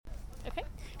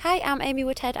Hi, I'm Amy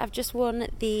Woodhead. I've just won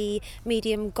the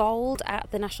medium gold at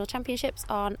the National Championships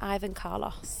on Ivan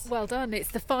Carlos. Well done.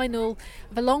 It's the final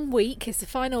of a long week. It's the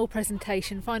final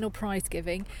presentation, final prize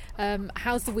giving.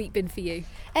 How's the week been for you?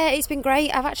 It's been great.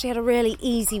 I've actually had a really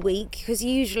easy week because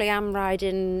usually I'm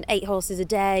riding 8 horses a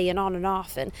day and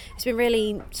off, and it's been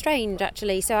really strange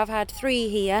actually. So I've had 3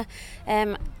 here.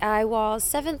 I was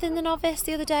 7th in the novice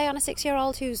the other day on a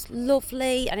 6-year-old who's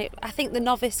lovely, and I think the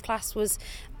novice class was,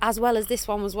 as well as this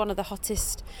one, was one of the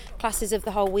hottest classes of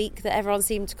the whole week, that everyone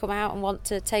seemed to come out and want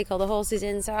to take all the horses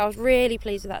in, so I was really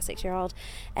pleased with that 6-year-old.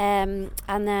 And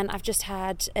then I've just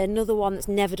had another one that's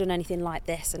never done anything like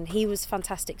this, and he was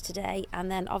fantastic today. And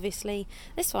then obviously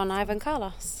this one, Ivan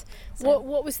Carlos. So,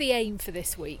 what was the aim for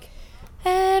this week?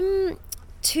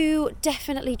 to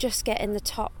definitely just get in the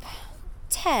top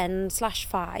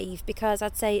 10/5, because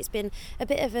I'd say it's been a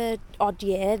bit of an odd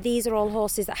year. These are all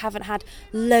horses that haven't had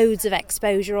loads of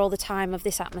exposure all the time of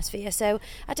this atmosphere, so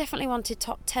I definitely wanted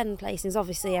top 10 placings.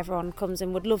 Obviously everyone comes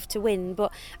and would love to win,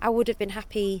 but I would have been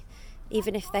happy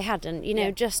even if they hadn't,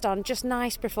 just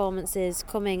nice performances,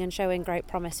 coming and showing great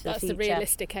promise for the future. That's the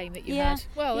realistic aim that you had.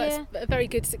 Well, that's a very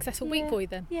good, successful week for you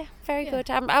then. Yeah, very good.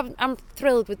 I'm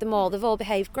thrilled with them all. They've all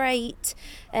behaved great.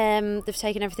 They've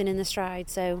taken everything in the stride,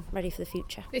 so ready for the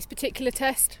future. This particular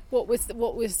test, what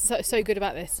was so good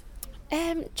about this?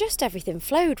 Just everything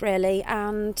flowed really,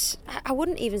 and I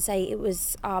wouldn't even say it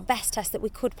was our best test that we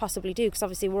could possibly do, because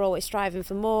obviously we're always striving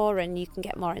for more and you can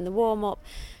get more in the warm-up,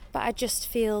 but I just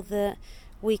feel that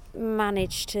we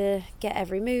managed to get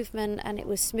every movement and it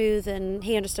was smooth, and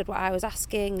he understood what I was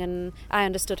asking and I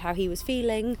understood how he was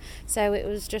feeling, so it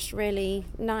was just really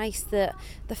nice that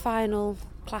the final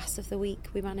class of the week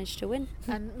we managed to win.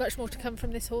 And much more to come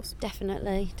from this horse?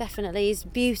 Definitely. He's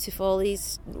beautiful.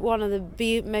 He's one of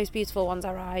the most beautiful ones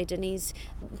I ride, and he's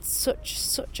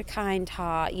such a kind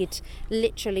heart. You'd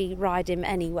literally ride him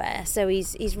anywhere, so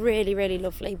he's really, really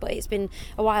lovely. But it's been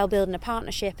a while building a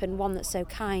partnership, and one that's so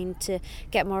kind to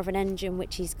get more of an engine,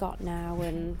 which he's got now,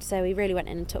 and so he really went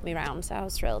in and took me round, so I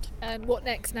was thrilled. And what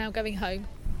next now, going home?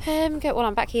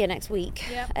 I'm back here next week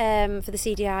for the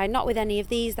CDI, not with any of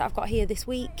these that I've got here this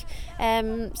week,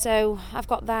 so I've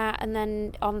got that, and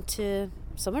then on to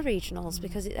summer regionals,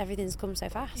 because everything's come so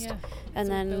fast, and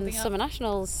then summer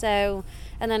nationals, so,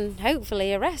 and then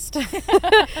hopefully a rest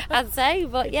I'd say,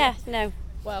 but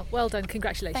well done,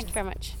 congratulations. Thank you very much.